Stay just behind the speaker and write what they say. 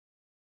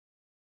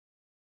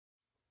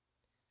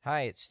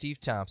Hi, it's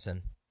Steve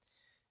Thompson.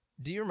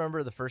 Do you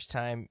remember the first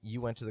time you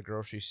went to the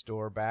grocery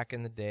store back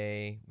in the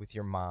day with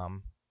your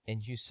mom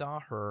and you saw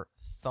her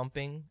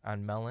thumping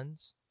on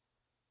melons?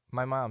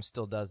 My mom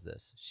still does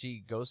this.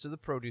 She goes to the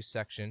produce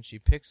section, she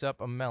picks up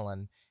a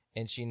melon,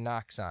 and she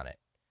knocks on it.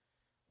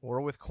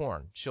 Or with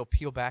corn, she'll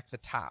peel back the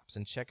tops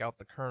and check out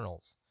the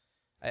kernels.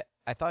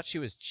 I thought she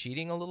was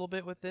cheating a little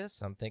bit with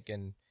this. I'm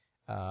thinking,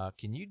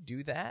 can you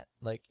do that?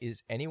 Like,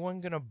 is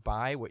anyone going to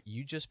buy what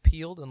you just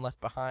peeled and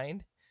left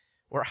behind?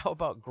 Or how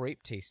about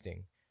grape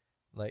tasting?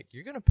 Like,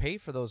 you're going to pay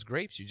for those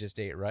grapes you just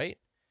ate, right?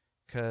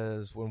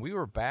 Because when we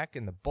were back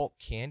in the bulk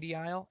candy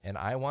aisle and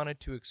I wanted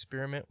to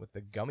experiment with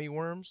the gummy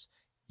worms,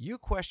 you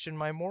questioned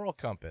my moral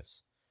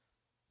compass.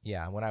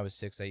 Yeah, when I was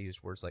 6, I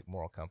used words like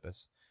moral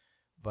compass.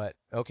 But,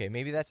 okay,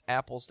 maybe that's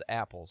apples to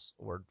apples,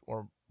 or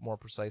more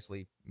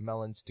precisely,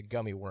 melons to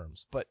gummy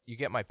worms. But you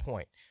get my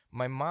point.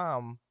 My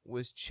mom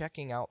was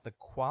checking out the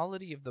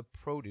quality of the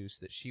produce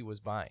that she was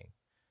buying.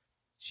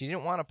 She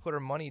didn't want to put her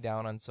money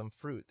down on some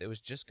fruit that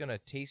was just going to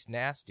taste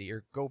nasty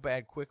or go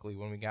bad quickly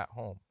when we got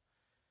home.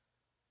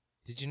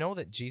 Did you know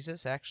that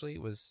Jesus actually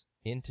was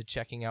into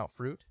checking out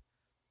fruit?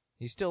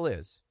 He still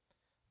is.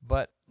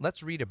 But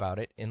let's read about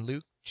it in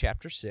Luke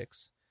chapter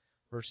 6,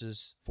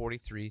 verses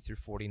 43 through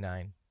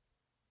 49.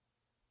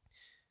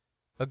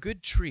 A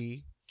good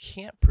tree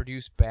can't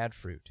produce bad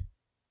fruit,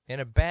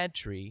 and a bad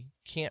tree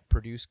can't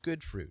produce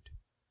good fruit.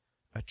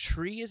 A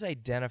tree is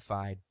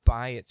identified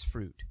by its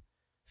fruit.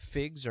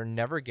 Figs are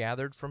never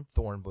gathered from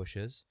thorn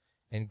bushes,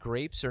 and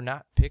grapes are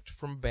not picked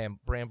from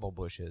bramble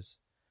bushes.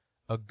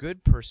 A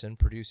good person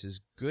produces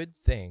good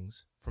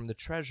things from the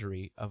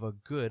treasury of a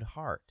good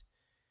heart,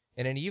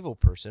 and an evil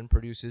person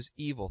produces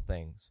evil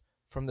things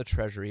from the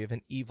treasury of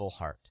an evil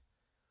heart.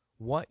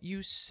 What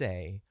you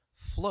say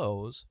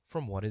flows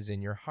from what is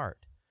in your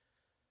heart.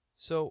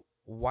 So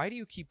why do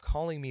you keep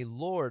calling me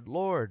Lord,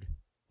 Lord,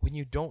 when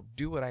you don't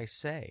do what I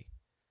say?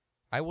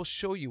 I will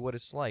show you what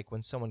it's like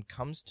when someone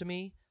comes to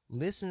me,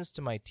 listens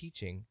to my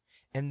teaching,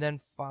 and then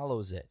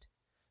follows it.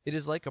 It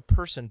is like a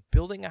person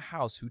building a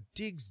house who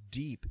digs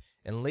deep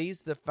and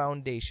lays the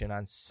foundation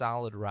on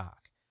solid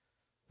rock.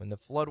 When the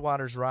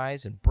floodwaters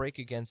rise and break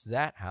against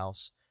that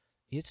house,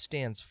 it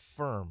stands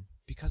firm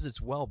because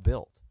it's well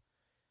built.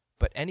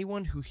 But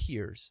anyone who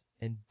hears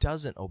and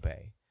doesn't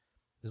obey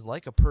is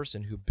like a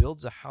person who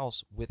builds a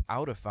house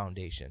without a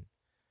foundation.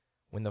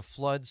 When the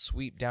floods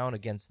sweep down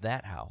against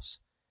that house,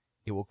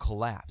 it will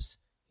collapse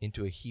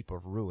into a heap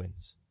of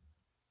ruins.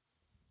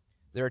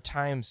 There are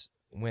times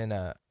when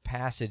a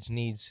passage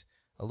needs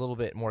a little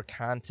bit more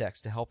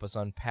context to help us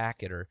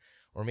unpack it, or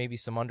maybe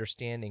some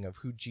understanding of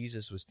who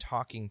Jesus was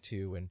talking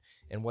to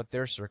and what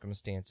their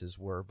circumstances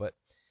were. But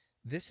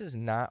this is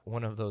not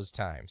one of those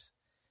times.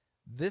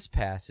 This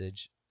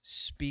passage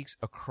speaks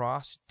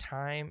across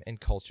time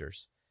and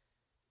cultures.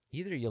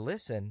 Either you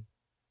listen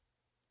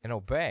and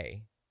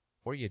obey,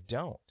 or you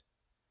don't.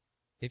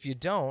 If you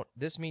don't,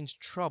 this means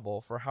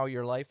trouble for how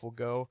your life will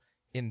go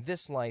in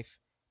this life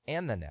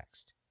and the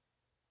next.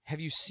 Have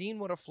you seen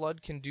what a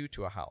flood can do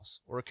to a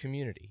house or a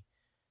community?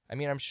 I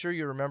mean, I'm sure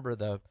you remember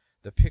the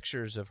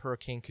pictures of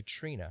Hurricane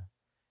Katrina,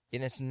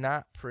 and it's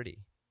not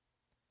pretty.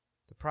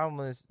 The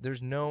problem is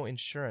there's no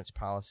insurance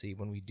policy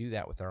when we do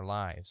that with our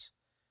lives.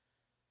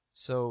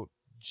 So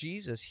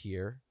Jesus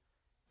here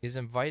is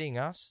inviting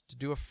us to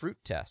do a fruit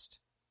test.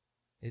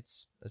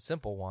 It's a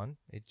simple one.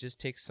 It just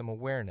takes some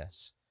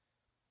awareness.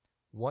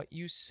 What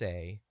you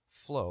say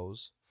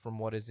flows from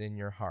what is in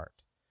your heart.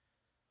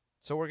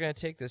 So we're going to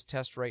take this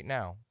test right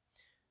now.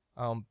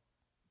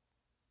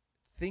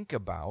 Think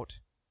about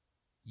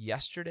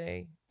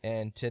yesterday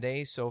and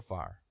today so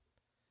far.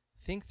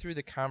 Think through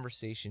the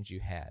conversations you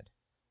had,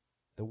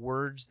 the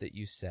words that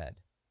you said.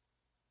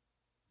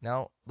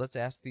 Now, let's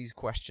ask these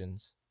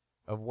questions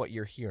of what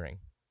you're hearing.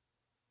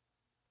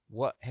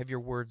 What have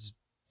your words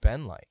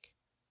been like?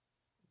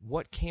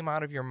 What came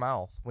out of your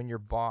mouth when your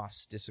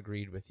boss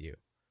disagreed with you?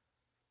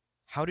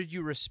 How did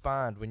you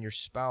respond when your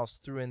spouse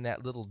threw in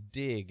that little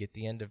dig at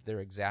the end of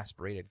their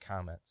exasperated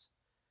comments?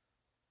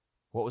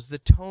 What was the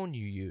tone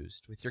you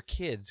used with your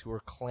kids who were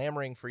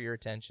clamoring for your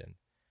attention?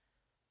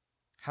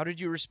 How did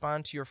you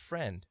respond to your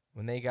friend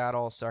when they got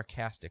all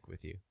sarcastic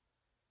with you?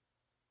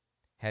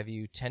 Have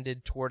you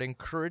tended toward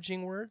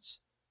encouraging words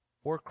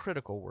or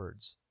critical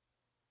words?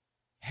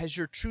 Has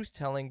your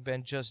truth-telling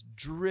been just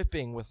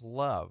dripping with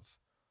love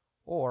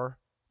or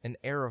an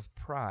air of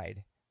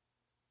pride?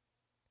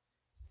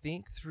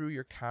 Think through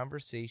your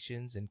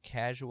conversations and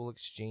casual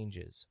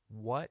exchanges.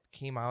 What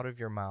came out of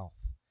your mouth?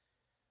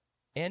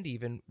 And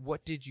even,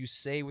 what did you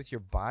say with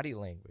your body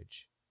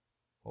language?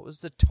 What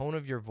was the tone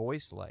of your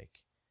voice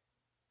like?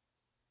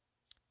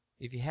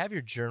 If you have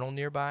your journal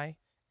nearby,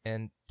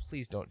 and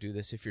please don't do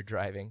this if you're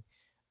driving,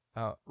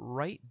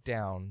 write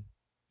down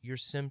your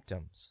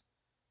symptoms.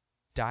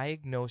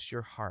 Diagnose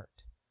your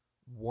heart.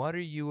 What are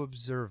you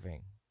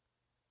observing?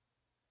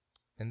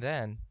 And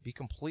then be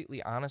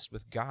completely honest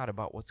with God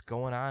about what's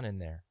going on in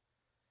there.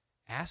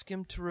 Ask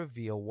Him to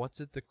reveal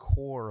what's at the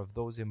core of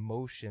those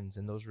emotions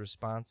and those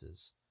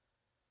responses.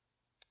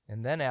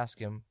 And then ask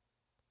Him,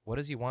 What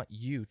does he want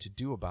you to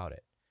do about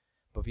it?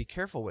 But be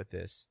careful with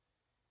this.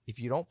 If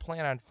you don't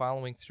plan on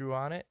following through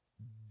on it,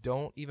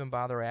 don't even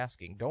bother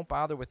asking. Don't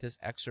bother with this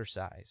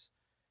exercise.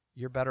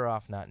 You're better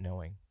off not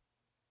knowing.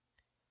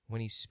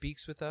 When he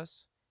speaks with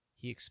us,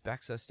 he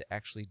expects us to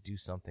actually do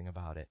something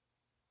about it.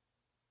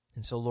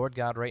 And so, Lord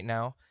God, right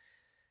now,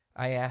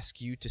 I ask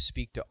you to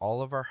speak to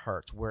all of our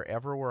hearts,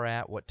 wherever we're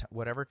at,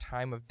 whatever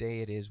time of day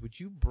it is. Would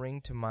you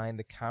bring to mind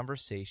the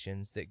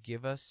conversations that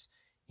give us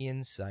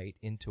insight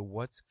into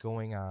what's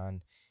going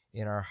on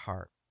in our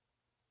heart?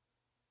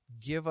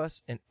 Give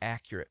us an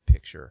accurate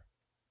picture.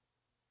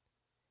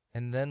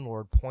 And then,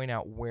 Lord, point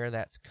out where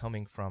that's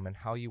coming from and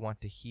how you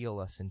want to heal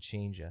us and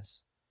change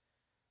us.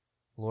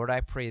 Lord,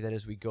 I pray that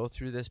as we go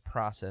through this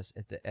process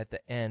at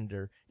the end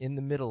or in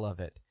the middle of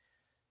it,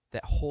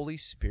 that Holy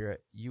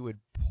Spirit, you would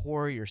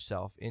pour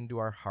yourself into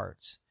our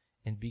hearts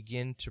and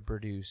begin to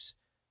produce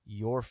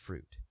your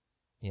fruit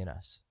in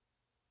us.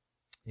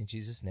 In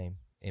Jesus' name,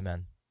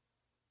 amen.